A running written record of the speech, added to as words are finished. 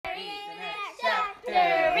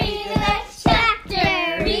Read the next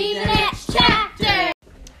chapter. Read the next chapter.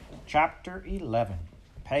 Chapter 11,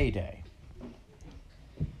 Payday.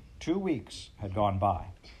 2 weeks had gone by,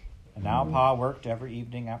 and now Pa worked every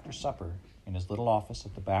evening after supper in his little office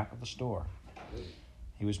at the back of the store.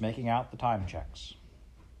 He was making out the time checks.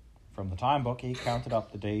 From the time book, he counted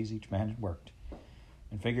up the days each man had worked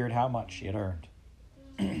and figured how much he had earned.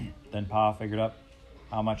 Then Pa figured up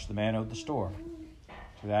how much the man owed the store.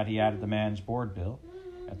 To that he added the man's board bill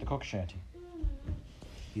at the cook shanty.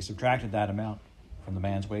 He subtracted that amount from the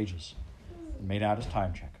man's wages and made out his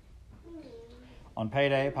time check. On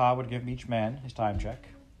payday, Pa would give each man his time check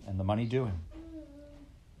and the money due him.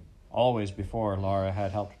 Always before, Laura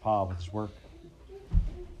had helped Pa with his work.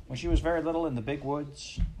 When she was very little in the big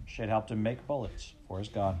woods, she had helped him make bullets for his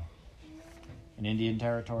gun. In Indian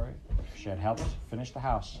Territory, she had helped finish the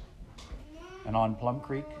house. And on Plum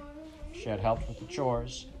Creek, she had helped with the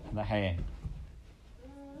chores and the haying.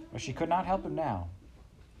 But she could not help him now,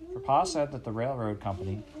 for Pa said that the railroad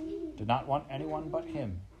company did not want anyone but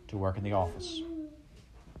him to work in the office.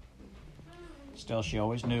 Still, she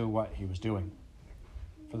always knew what he was doing,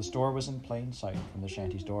 for the store was in plain sight from the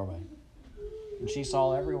shanty's doorway, and she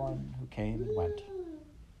saw everyone who came and went.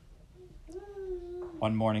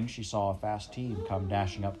 One morning, she saw a fast team come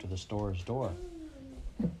dashing up to the store's door,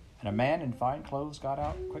 and a man in fine clothes got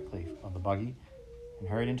out quickly of the buggy and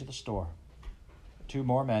hurried into the store. 2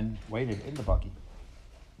 more men waited in the buggy,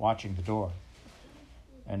 watching the door,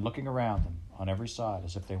 and looking around them on every side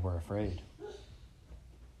as if they were afraid.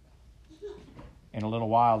 In a little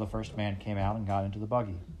while, the first man came out and got into the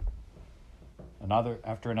buggy.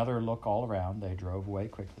 After another look all around, they drove away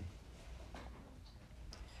quickly.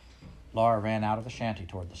 Laura ran out of the shanty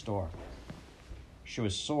toward the store. She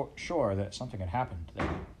was sure that something had happened there.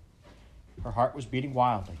 Her heart was beating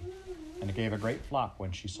wildly, and it gave a great flop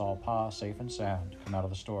when she saw Pa safe and sound come out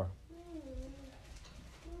of the store.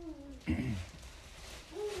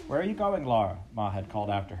 "Where are you going, Laura?" Ma had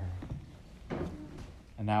called after her.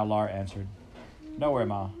 And now Laura answered, "Nowhere,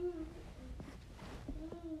 Ma."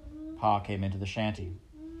 Pa came into the shanty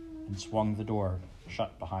and swung the door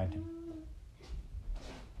shut behind him.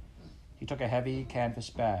 He took a heavy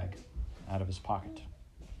canvas bag out of his pocket.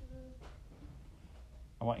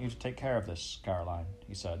 "I want you to take care of this, Caroline,"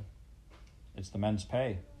 he said. "It's the men's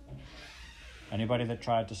pay. Anybody that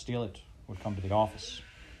tried to steal it would come to the office."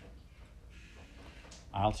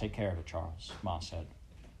 "I'll take care of it, Charles," Ma said.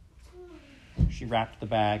 She wrapped the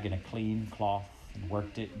bag in a clean cloth and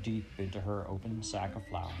worked it deep into her open sack of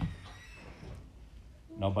flour.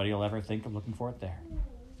 "Nobody'll ever think of looking for it there."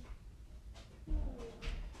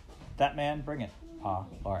 "That man bring it, Pa?"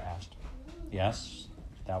 Laura asked. "Yes,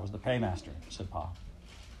 that was the paymaster," said Pa.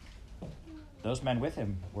 "Those men with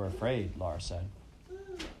him were afraid," Laura said.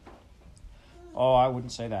 "Oh, I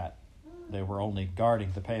wouldn't say that. They were only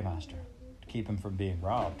guarding the paymaster to keep him from being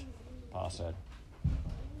robbed," Pa said.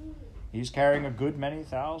 "He's carrying a good many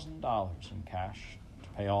 $1,000s in cash to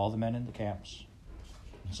pay all the men in the camps.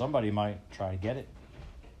 And somebody might try to get it.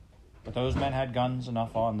 But those men had guns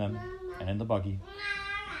enough on them and in the buggy.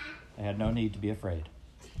 They had no need to be afraid."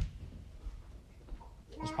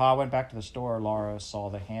 As Pa went back to the store, Laura saw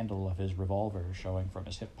the handle of his revolver showing from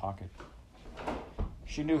his hip pocket.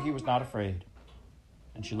 She knew he was not afraid,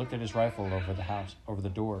 and she looked at his rifle over the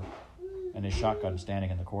door, and his shotgun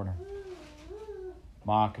standing in the corner.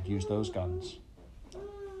 Ma could use those guns.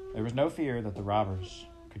 There was no fear that the robbers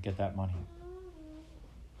could get that money.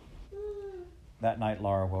 That night,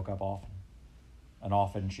 Laura woke up often, and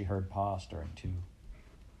often she heard Pa stirring too,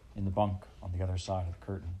 in the bunk on the other side of the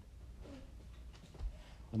curtain.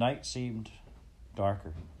 The night seemed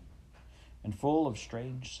darker and full of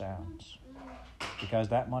strange sounds, because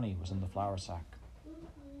that money was in the flour sack.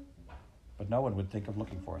 But no one would think of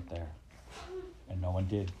looking for it there, and no one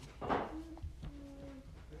did.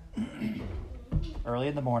 Early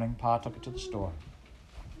in the morning, Pa took it to the store.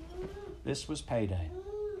 This was payday.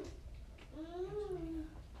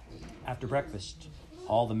 After breakfast,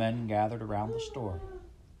 all the men gathered around the store,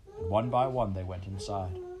 and one by one they went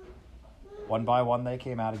inside. One by one they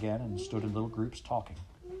came out again and stood in little groups talking.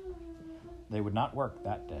 They would not work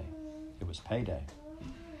that day. It was payday.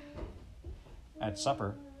 At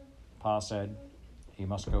supper, Pa said he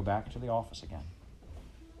must go back to the office again.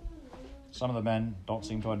 "Some of the men don't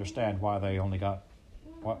seem to understand why they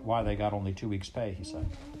got only 2 weeks' pay," he said.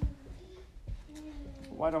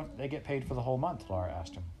 "Why don't they get paid for the whole month?" Laura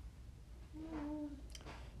asked him.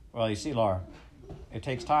 "Well, you see, Laura, it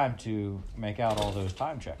takes time to make out all those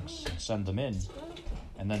time checks and send them in,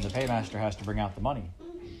 and then the paymaster has to bring out the money.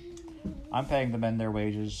 I'm paying the men their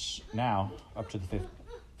wages now up to the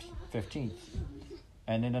 15th,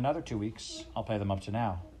 And in another 2 weeks, I'll pay them up to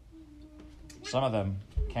now. Some of them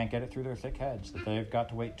can't get it through their thick heads that they've got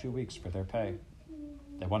to wait 2 weeks for their pay.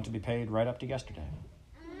 They want to be paid right up to yesterday.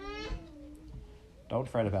 Don't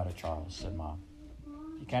fret about it, Charles, said Mom.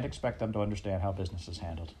 You can't expect them to understand how business is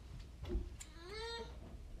handled.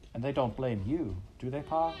 And they don't blame you, do they,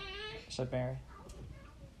 Pa? Said Mary.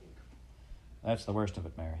 That's the worst of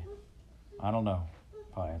it, Mary. I don't know,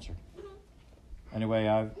 Pa answered. Anyway,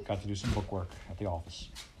 I've got to do some bookwork at the office.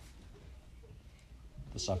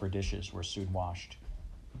 The supper dishes were soon washed,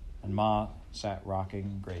 and Ma sat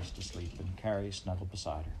rocking Grace to sleep, and Carrie snuggled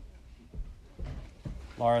beside her.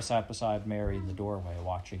 Laura sat beside Mary in the doorway,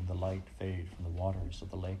 watching the light fade from the waters of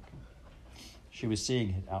the lake. She was seeing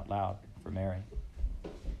it out loud for Mary.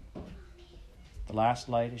 The last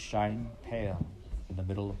light is shining pale in the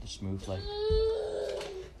middle of the smooth lake.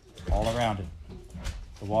 All around it,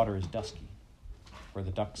 the water is dusky, where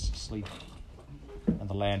the ducks sleep, and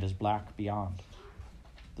the land is black beyond.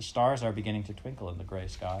 The stars are beginning to twinkle in the gray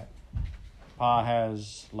sky. Pa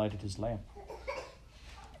has lighted his lamp.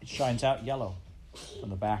 It shines out yellow from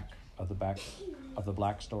the back of the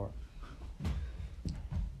black store.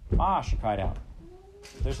 Ma, she cried out,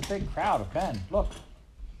 there's a big crowd of men. Look.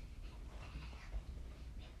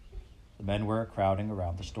 The men were crowding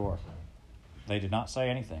around the store. They did not say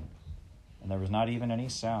anything, and there was not even any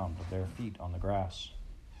sound of their feet on the grass.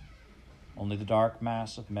 Only the dark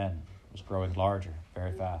mass of men was growing larger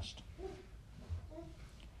very fast.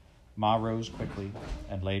 Ma rose quickly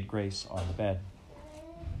and laid Grace on the bed.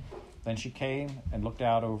 Then she came and looked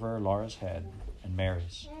out over Laura's head and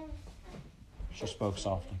Mary's. She spoke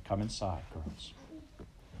softly, come inside, girls.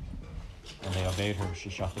 When they obeyed her, she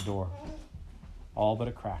shut the door, all but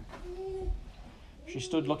a crack. She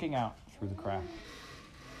stood looking out through the crack.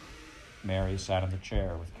 Mary sat in the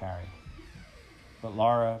chair with Carrie, but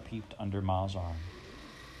Laura peeped under Ma's arm.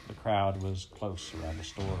 The crowd was close around the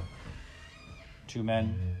store. 2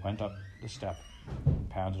 men went up the step and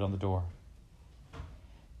pounded on the door.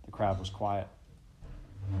 The crowd was quiet.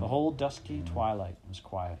 The whole dusky twilight was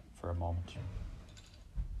quiet for a moment.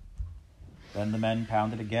 Then the men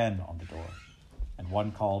pounded again on the door, and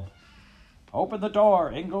one called, "Open the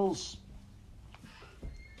door, Ingalls!"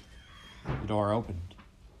 The door opened,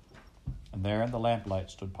 and there in the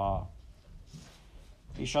lamplight stood Pa.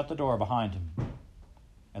 He shut the door behind him,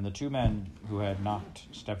 and the 2 men who had knocked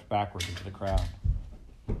stepped backward into the crowd.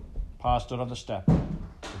 Pa stood on the step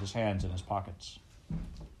with his hands in his pockets.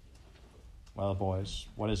 "Well, boys,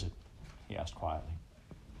 what is it?" he asked quietly.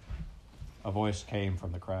 A voice came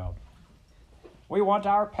from the crowd. "We want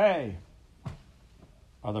our pay."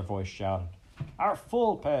 Other voice shouted, "Our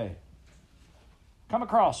full pay. Come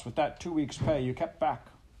across with that 2 weeks' pay you kept back.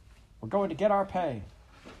 We're going to get our pay."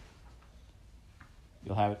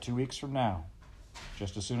 "You'll have it 2 weeks from now,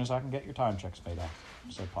 just as soon as I can get your time checks made out,"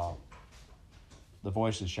 said Pa. The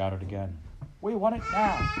voices shouted again, "We want it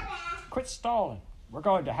now. Quit stalling. We're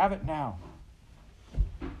going to have it now."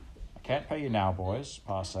 "I can't pay you now, boys,"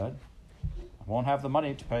 Pa said. "I won't have the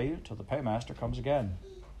money to pay you till the paymaster comes again."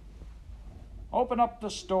 "Open up the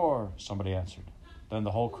store," somebody answered. Then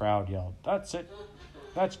the whole crowd yelled, "That's it.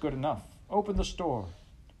 That's good enough. Open the store.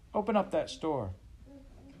 Open up that store."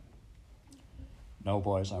 "No,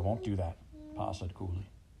 boys, I won't do that," Pa said coolly.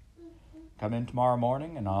 "Come in tomorrow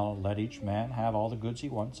morning, and I'll let each man have all the goods he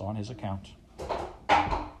wants on his account."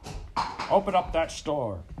 "Open up that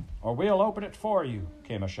store, or we'll open it for you,"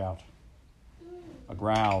 came a shout. A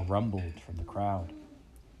growl rumbled from the crowd.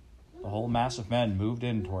 The whole mass of men moved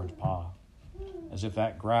in towards Pa, as if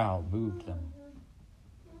that growl moved them.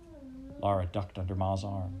 Laura ducked under Ma's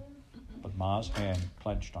arm, but Ma's hand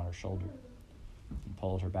clenched on her shoulder and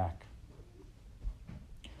pulled her back.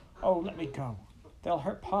 "Oh, let me go. They'll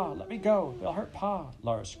hurt Pa. Let me go. They'll hurt Pa,"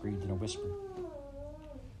 Laura screamed in a whisper.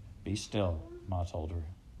 "Be still," Ma told her,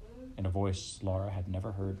 in a voice Laura had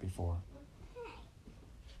never heard before.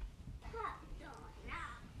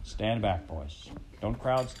 "Stand back, boys. Don't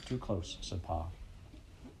crowd too close," said Pa.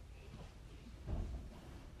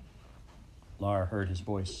 Laura heard his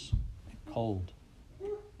voice, cold,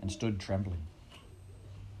 and stood trembling.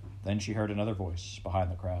 Then she heard another voice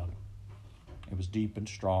behind the crowd. It was deep and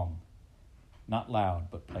strong, not loud,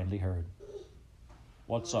 but plainly heard.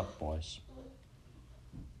 "What's up, boys?"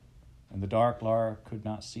 In the dark, Laura could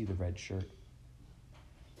not see the red shirt,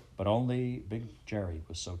 but only Big Jerry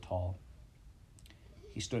was so tall.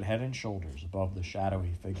 He stood head and shoulders above the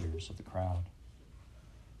shadowy figures of the crowd.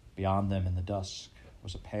 Beyond them in the dusk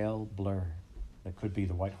was a pale blur that could be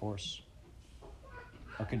the white horse.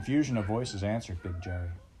 A confusion of voices answered Big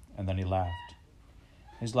Jerry, and then he laughed.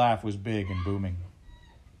 His laugh was big and booming.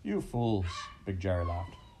 You fools, Big Jerry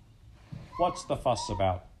laughed. What's the fuss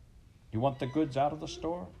about? You want the goods out of the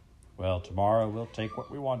store? Well, tomorrow we'll take what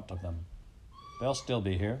we want of them. They'll still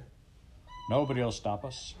be here. Nobody'll stop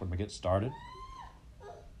us when we get started.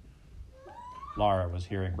 Laura was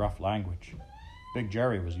hearing rough language. Big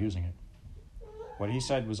Jerry was using it. What he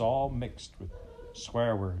said was all mixed with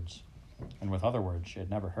swear words and with other words she had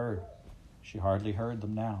never heard. She hardly heard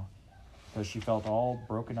them now, because she felt all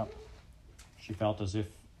broken up. She felt as if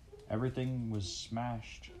everything was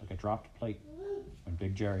smashed like a dropped plate when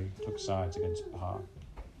Big Jerry took sides against Pa.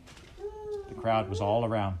 The crowd was all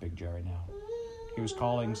around Big Jerry now. He was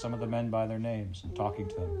calling some of the men by their names and talking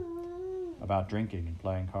to them about drinking and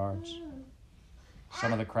playing cards.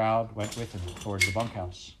 Some of the crowd went with him towards the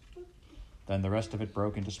bunkhouse. Then the rest of it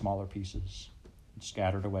broke into smaller pieces and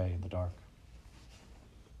scattered away in the dark.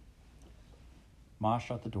 Ma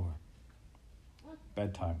shut the door.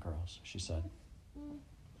 Bedtime, girls, she said.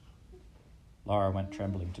 Laura went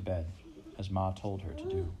trembling to bed, as Ma told her to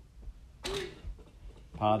do.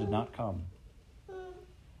 Pa did not come.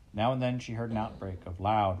 Now and then she heard an outbreak of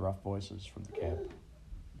loud, rough voices from the camp,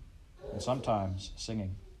 and sometimes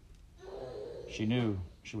singing. She knew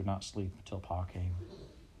she would not sleep until Pa came.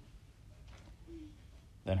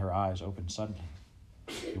 Then her eyes opened suddenly.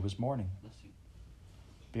 It was morning.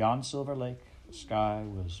 Beyond Silver Lake, the sky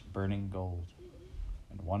was burning gold,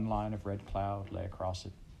 and one line of red cloud lay across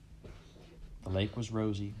it. The lake was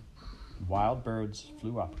rosy, and wild birds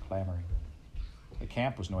flew up clamoring. The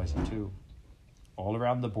camp was noisy, too. All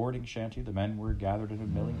around the boarding shanty, the men were gathered in a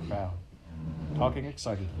milling crowd, talking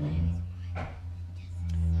excitedly.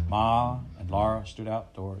 Ma and Laura stood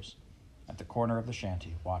outdoors at the corner of the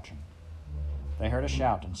shanty, watching. They heard a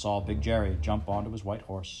shout and saw Big Jerry jump onto his white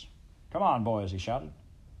horse. "Come on, boys," he shouted.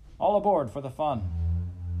 "All aboard for the fun."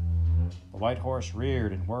 The white horse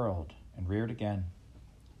reared and reared again.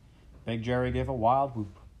 Big Jerry gave a wild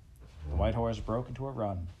whoop. The white horse broke into a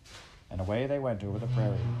run, and away they went over the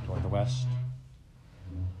prairie toward the west.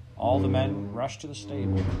 All the men rushed to the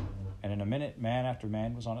stable, and in a minute man after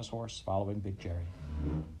man was on his horse following Big Jerry.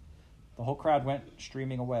 The whole crowd went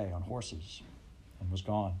streaming away on horses and was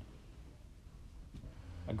gone.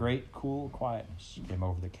 A great cool quietness came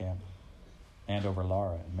over the camp and over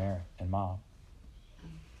Laura and Mary and Ma.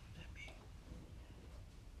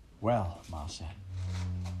 "Well," Ma said.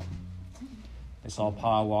 They saw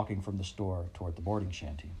Pa walking from the store toward the boarding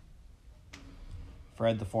shanty.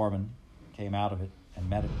 Fred, the foreman, came out of it and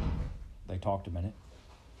met him. They talked a minute.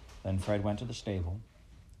 Then Fred went to the stable,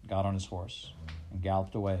 got on his horse, and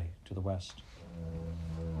galloped away to the west.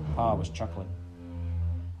 Pa was chuckling.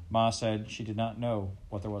 Ma said she did not know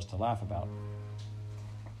what there was to laugh about.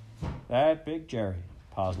 "That Big Jerry,"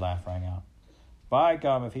 Pa's laugh rang out. "By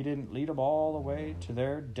gum, if he didn't lead 'em all the way to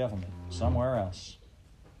their devilment somewhere else."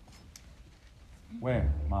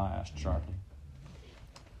 "Where?" Ma asked sharply.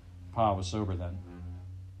 Pa was sober then.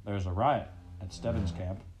 "There's a riot at Stebbins'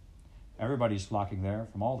 camp. Everybody's flocking there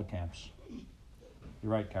from all the camps."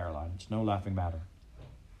 "You're right, Caroline. It's no laughing matter."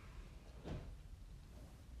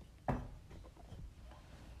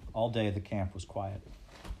 All day the camp was quiet.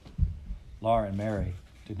 Laura and Mary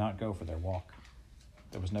did not go for their walk.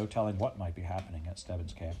 There was no telling what might be happening at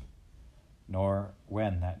Stebbins' camp, nor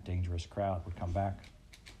when that dangerous crowd would come back.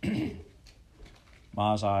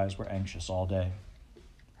 Ma's eyes were anxious all day.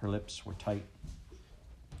 Her lips were tight,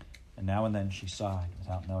 and now and then she sighed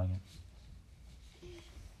without knowing it.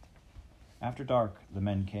 After dark, the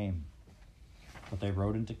men came, but they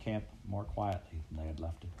rode into camp more quietly than they had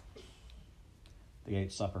left it. They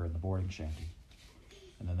ate supper in the boarding shanty,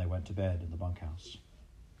 and then they went to bed in the bunkhouse.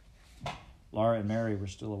 Laura and Mary were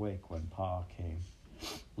still awake when Pa came,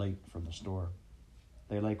 late from the store.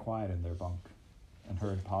 They lay quiet in their bunk and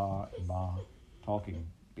heard Pa and Ma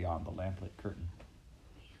talking beyond the lamplit curtain.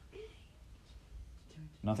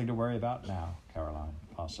 "Nothing to worry about now, Caroline,"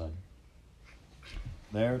 Pa said.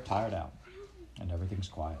 "They're tired out, and everything's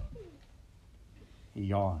quiet." He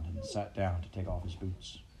yawned and sat down to take off his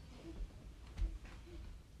boots.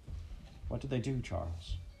 "What did they do,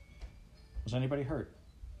 Charles? Was anybody hurt?"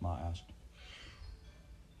 Ma asked.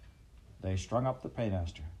 "They strung up the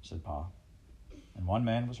paymaster," said Pa, "and one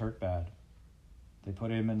man was hurt bad. They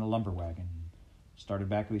put him in a lumber wagon and started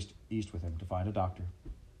back east with him to find a doctor.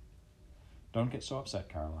 Don't get so upset,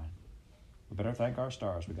 Caroline. We better thank our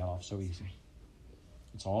stars we got off so easy.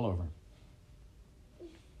 It's all over."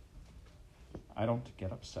 "I don't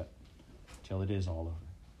get upset till it is all over,"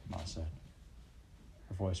 Ma said.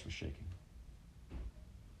 Her voice was shaking.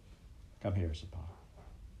 "Come here," said Pa.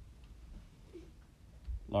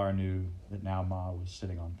 Laura knew that now Ma was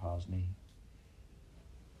sitting on Pa's knee.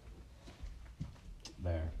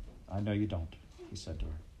 There, I know you don't, he said to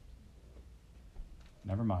her.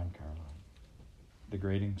 Never mind, Caroline. The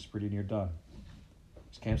grading's pretty near done.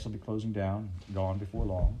 These camps will be closing down, gone before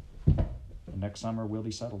long. And next summer we'll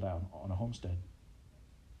be settled down on a homestead.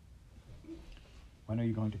 When are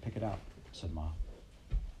you going to pick it out? Said Ma.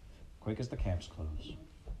 Quick as the camps close.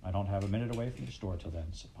 I don't have a minute away from the store till then,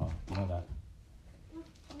 said Pa. You know that?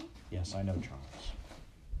 Yes, I know, Charles.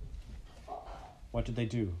 What did they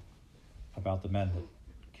do about the men that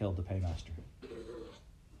killed the paymaster?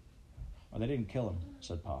 Well, they didn't kill him,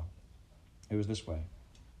 said Pa. It was this way.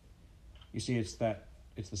 You see, it's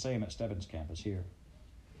the same at Stebbins' camp as here.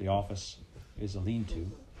 The office is a lean-to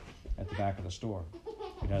at the back of the store.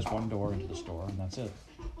 It has one door into the store, and that's it.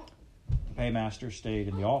 The paymaster stayed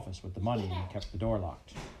in the office with the money and kept the door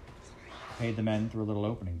locked. He paid the men through a little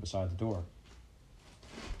opening beside the door.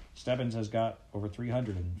 Stebbins has got over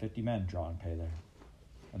 350 men drawing pay there,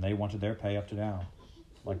 and they wanted their pay up to now,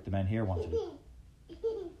 like the men here wanted it.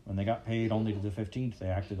 When they got paid only to the 15th, they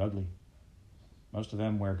acted ugly. Most of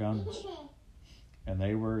them wear guns, and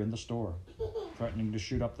they were in the store, threatening to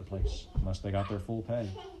shoot up the place unless they got their full pay.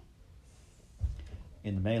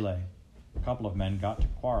 In the melee, a couple of men got to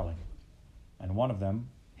quarreling, and one of them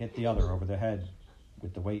hit the other over the head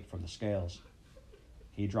with the weight from the scales.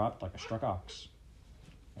 He dropped like a struck ox,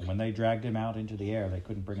 and when they dragged him out into the air, they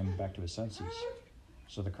couldn't bring him back to his senses.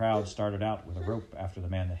 So the crowd started out with a rope after the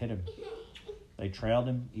man that hit him. They trailed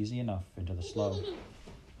him easy enough into the slough,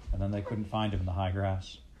 and then they couldn't find him in the high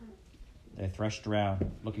grass. They threshed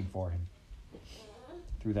around looking for him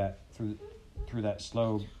through that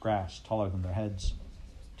slow grass taller than their heads,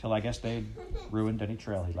 till I guess they'd ruined any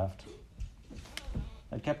trail he left.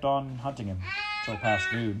 They kept on hunting him till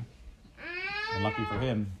past noon, and lucky for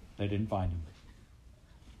him, they didn't find him.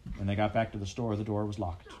 When they got back to the store, the door was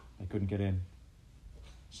locked. They couldn't get in.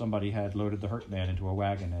 Somebody had loaded the hurt man into a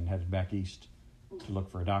wagon and headed back east to look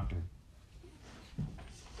for a doctor.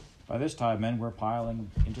 By this time, men were piling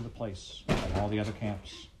into the place at all the other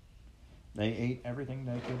camps. They ate everything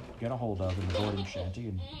they could get a hold of in the boarding shanty,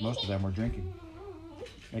 and most of them were drinking.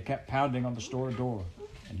 They kept pounding on the store door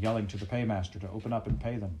and yelling to the paymaster to open up and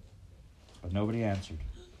pay them, but nobody answered.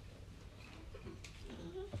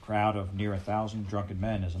 A crowd of near 1,000 drunken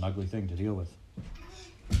men is an ugly thing to deal with.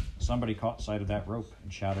 Somebody caught sight of that rope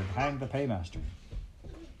and shouted, "Hang the paymaster."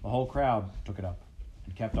 The whole crowd took it up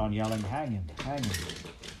and kept on yelling, "Hang him, hang him."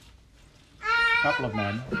 A couple of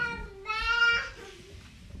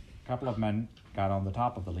men got on the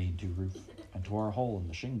top of the lean-to roof and tore a hole in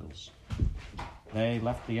the shingles. They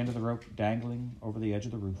left the end of the rope dangling over the edge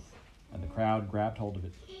of the roof, and the crowd grabbed hold of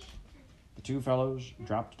it. The two fellows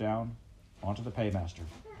dropped down onto the paymaster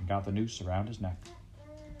and got the noose around his neck.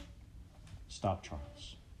 "Stop,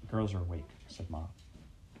 Charles. The girls are awake," said Ma.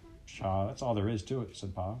 "Pshaw, that's all there is to it,"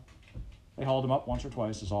 said Pa. "They hauled him up once or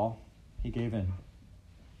twice is all. He gave in."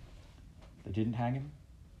 "They didn't hang him?"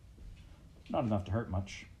 "Not enough to hurt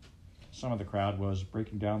much. Some of the crowd was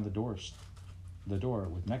breaking down the door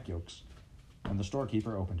with neck yokes, and the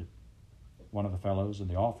storekeeper opened it. One of the fellows in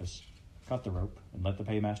the office cut the rope and let the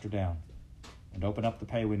paymaster down, and opened up the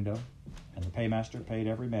pay window, and the paymaster paid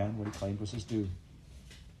every man what he claimed was his due.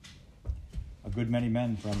 A good many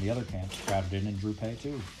men from the other camps crowded in and drew pay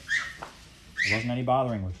too. There wasn't any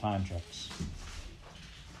bothering with time checks.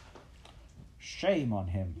 "Shame on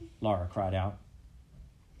him," Laura cried out.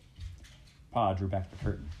 Pa drew back the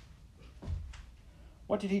curtain.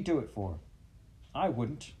 "What did he do it for? I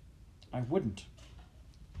wouldn't.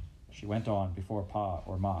 She went on before Pa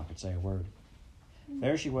or Ma could say a word.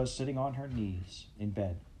 There she was sitting on her knees in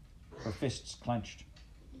bed, her fists clenched.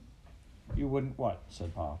 "You wouldn't what?"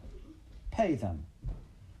 said Pa. "Pay them.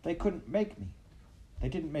 They couldn't make me. They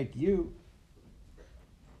didn't make you."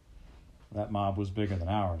 "That mob was bigger than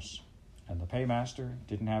ours, and the paymaster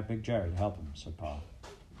didn't have Big Jerry to help him," said Pa.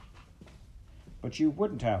 "But you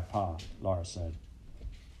wouldn't have, Pa," Laura said.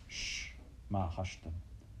 "Shh," Ma hushed them.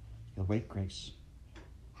 "You'll wake Grace.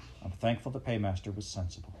 I'm thankful the paymaster was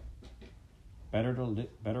sensible. Better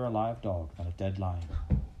a live dog than a dead lion."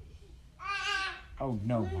 "Oh,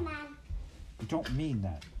 no, Ma. You don't mean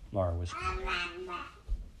that," Laura whispered.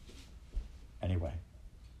 "Anyway,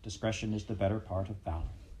 discretion is the better part of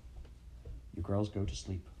valor. You girls go to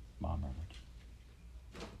sleep," Ma murmured.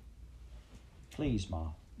 "Please,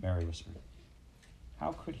 Ma," Mary whispered.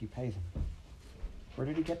 "How could he pay them? Where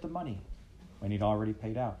did he get the money when he'd already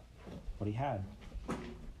paid out what he had?"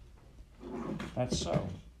 "That's so.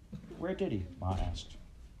 Where did he?" Ma asked.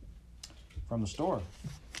 "From the store.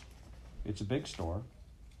 It's a big store,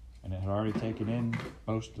 and it had already taken in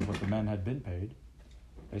most of what the men had been paid.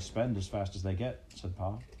 They spend as fast as they get," said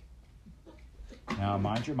Pa. Now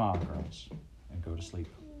mind your ma, girls, and go to sleep.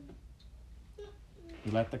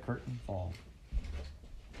 He let the curtain fall.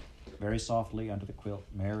 Very softly under the quilt,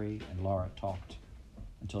 Mary and Laura talked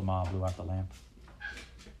until Ma blew out the lamp.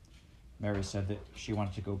 Mary said that she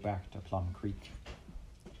wanted to go back to Plum Creek.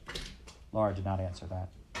 Laura did not answer that.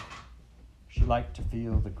 She liked to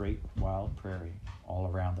feel the great wild prairie all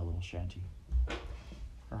around the little shanty.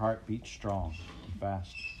 Her heart beat strong and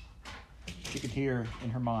fast. She could hear in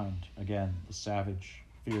her mind again the savage,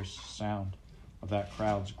 fierce sound of that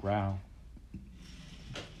crowd's growl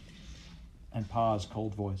and Pa's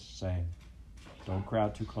cold voice saying, "Don't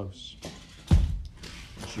crowd too close."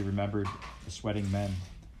 And she remembered the sweating men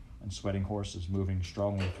and sweating horses moving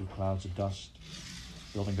strongly through clouds of dust,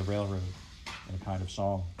 building the railroad in a kind of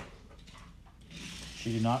song.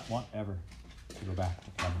 She did not want ever to go back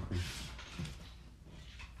to Plum Creek.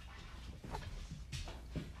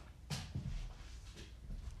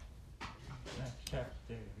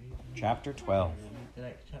 Chapter 12.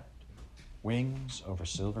 Wings over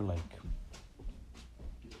Silver Lake.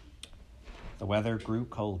 The weather grew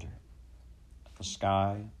colder. The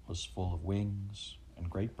sky was full of wings and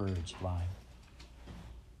great birds flying.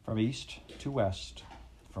 From east to west,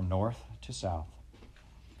 from north to south,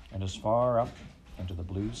 and as far up into the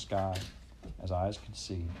blue sky as eyes could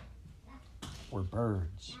see, were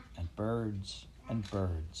birds and birds and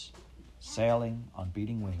birds sailing on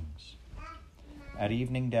beating wings. At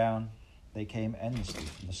evening down, they came endlessly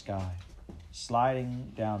from the sky,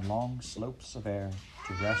 sliding down long slopes of air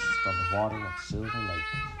to rest on the water of Silver Lake.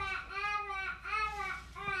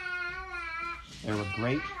 There were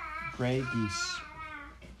great gray geese.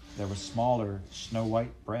 There was smaller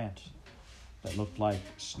snow-white brant that looked like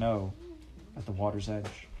snow at the water's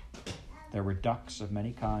edge. There were ducks of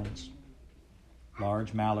many kinds,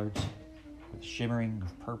 large mallards with shimmering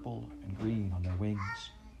of purple and green on their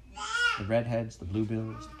wings, the redheads, the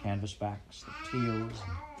bluebills, the canvasbacks, the teals,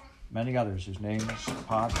 and many others whose names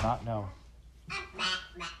Pa did not know.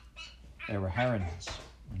 There were herons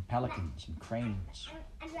and pelicans and cranes.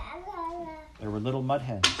 There were little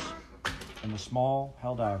mudhens and the small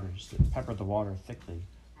helldivers that peppered the water thickly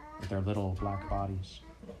with their little black bodies.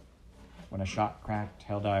 When a shot cracked,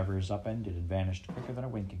 helldivers upended and vanished quicker than a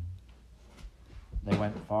winking. They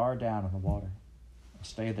went far down in the water and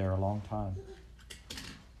stayed there a long time.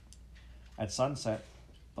 At sunset,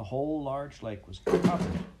 the whole large lake was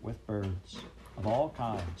covered with birds of all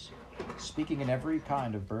kinds, speaking in every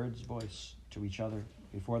kind of bird's voice to each other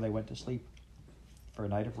before they went to sleep for a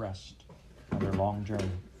night of rest on their long journey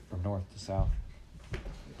from north to south.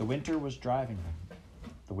 The winter was driving them.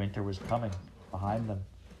 The winter was coming behind them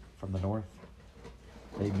from the north.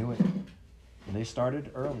 They knew it, and they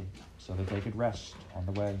started early so that they could rest on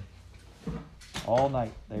the way. All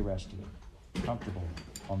night they rested, comfortable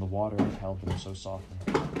on the water that held them so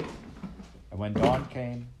softly. And when dawn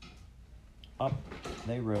came, up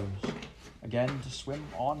they rose, again to swim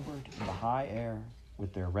onward in the high air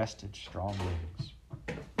with their rested, strong wings.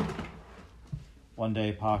 One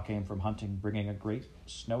day Pa came from hunting, bringing a great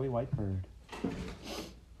snowy white bird.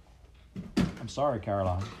 "I'm sorry,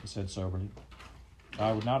 Caroline," he said soberly.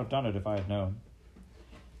 "I would not have done it if I had known.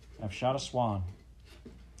 I've shot a swan.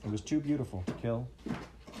 It was too beautiful to kill,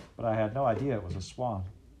 but I had no idea it was a swan.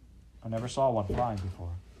 I never saw one flying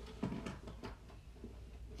before."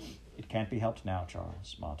 "It can't be helped now,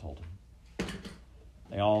 Charles," Ma told him.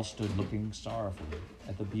 They all stood looking sorrowfully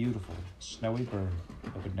at the beautiful, snowy bird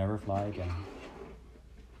that would never fly again.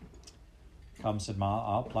 "Come," said Ma,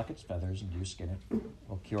 "I'll pluck its feathers and you skin it.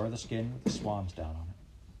 We'll cure the skin with the swan's down on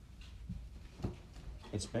it."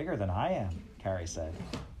 "It's bigger than I am," Carrie said.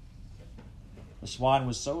 The swan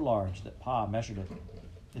was so large that Pa measured it.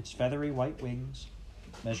 Its feathery white wings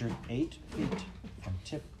measured 8 feet from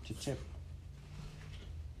tip to tip.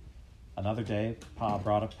 Another day, Pa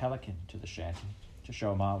brought a pelican to the shanty to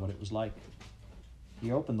show Ma what it was like.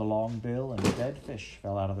 He opened the long bill, and a dead fish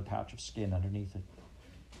fell out of the pouch of skin underneath it.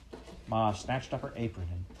 Ma snatched up her apron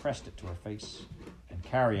and pressed it to her face, and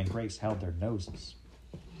Carrie and Grace held their noses.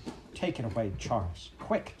 "Take it away, Charles,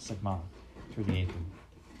 quick," said Ma through the apron.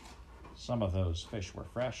 Some of those fish were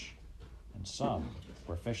fresh, and some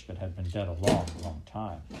were fish that had been dead a long, long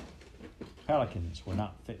time. Pelicans were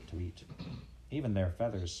not fit to eat. Even their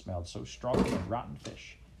feathers smelled so strongly of rotten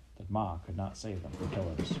fish that Ma could not save them for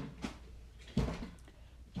pillows.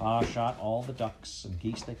 Pa shot all the ducks and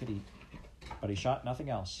geese they could eat, but he shot nothing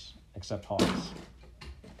else except hawks.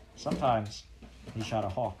 Sometimes he shot a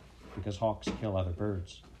hawk because hawks kill other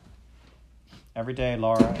birds. Every day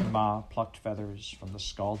Laura and Ma plucked feathers from the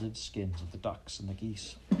scalded skins of the ducks and the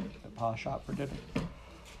geese that Pa shot for dinner.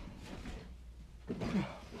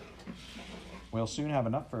 We'll soon have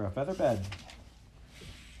enough for a feather bed,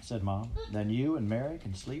 said Mom. Then you and Mary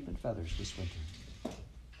can sleep in feathers this winter.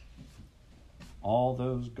 All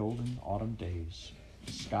those golden autumn days,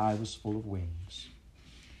 the sky was full of wings.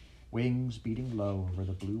 Wings beating low over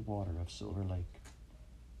the blue water of Silver Lake.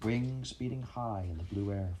 Wings beating high in the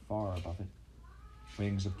blue air far above it.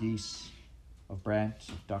 Wings of geese, of brant,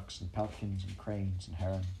 of ducks and pelicans and cranes and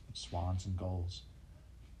heron, and swans and gulls,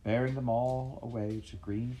 bearing them all away to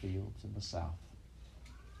green fields in the south.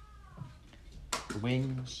 The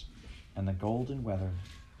wings and the golden weather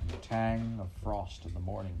and the tang of frost in the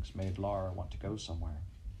mornings made Laura want to go somewhere.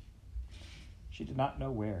 She did not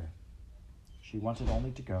know where. She wanted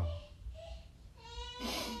only to go.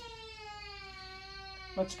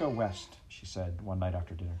 Let's go west, she said one night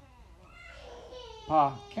after dinner.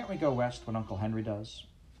 Pa, can't we go west when Uncle Henry does?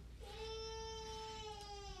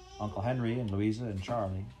 Uncle Henry and Louisa and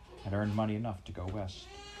Charlie had earned money enough to go west.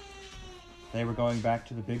 They were going back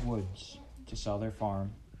to the big woods to sell their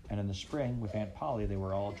farm, and in the spring with Aunt Polly they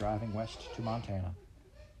were all driving west to Montana.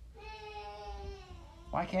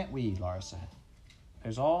 Why can't we, Laura said.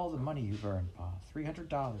 There's all the money you've earned, Pa,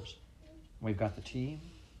 $300. We've got the team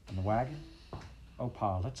and the wagon. Oh,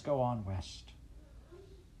 Pa, let's go on west.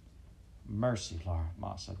 Mercy, Laura,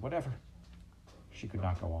 Ma said. Whatever. She could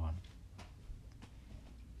not go on.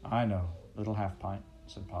 I know, little half-pint,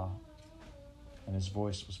 said Pa, and his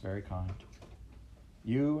voice was very kind.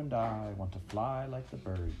 You and I want to fly like the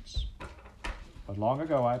birds. But long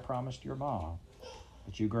ago I promised your Ma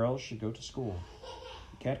that you girls should go to school.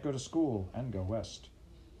 You can't go to school and go west.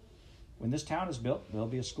 When this town is built, there'll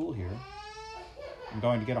be a school here. I'm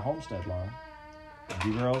going to get a homestead, Laura, and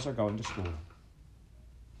you girls are going to school.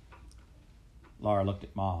 Laura looked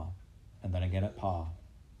at Ma, and then again at Pa,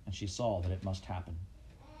 and she saw that it must happen.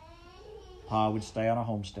 Pa would stay on a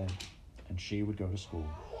homestead, and she would go to school.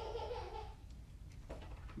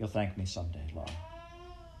 You'll thank me someday, Laura.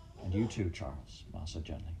 And you too, Charles, Ma said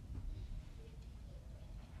gently.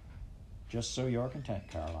 Just so you're content,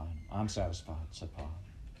 Caroline. I'm satisfied, said Pa.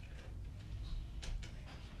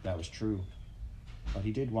 That was true, but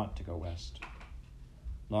he did want to go west.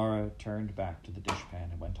 Laura turned back to the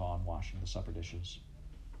dishpan and went on washing the supper dishes.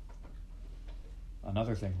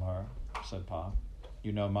 Another thing, Laura, said Pa.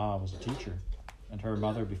 You know Ma was a teacher, and her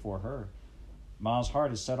mother before her. Ma's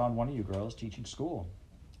heart is set on one of you girls teaching school,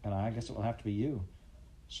 and I guess it will have to be you.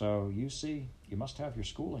 So, you see, you must have your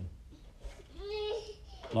schooling.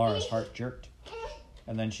 Laura's heart jerked,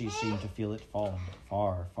 and then she seemed to feel it falling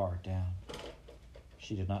far, far down.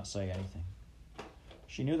 She did not say anything.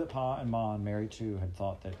 She knew that Pa and Ma and Mary, too, had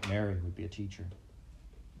thought that Mary would be a teacher.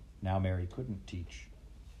 Now Mary couldn't teach.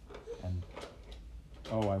 And,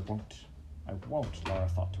 oh, I won't, Laura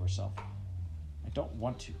thought to herself. I don't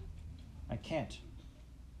want to. I can't.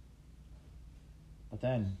 But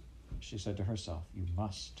then she said to herself, you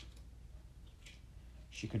must.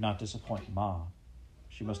 She could not disappoint Ma.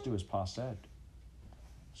 She must do as Pa said.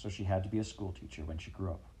 So she had to be a school teacher when she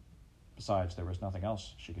grew up. Besides, there was nothing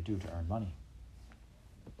else she could do to earn money.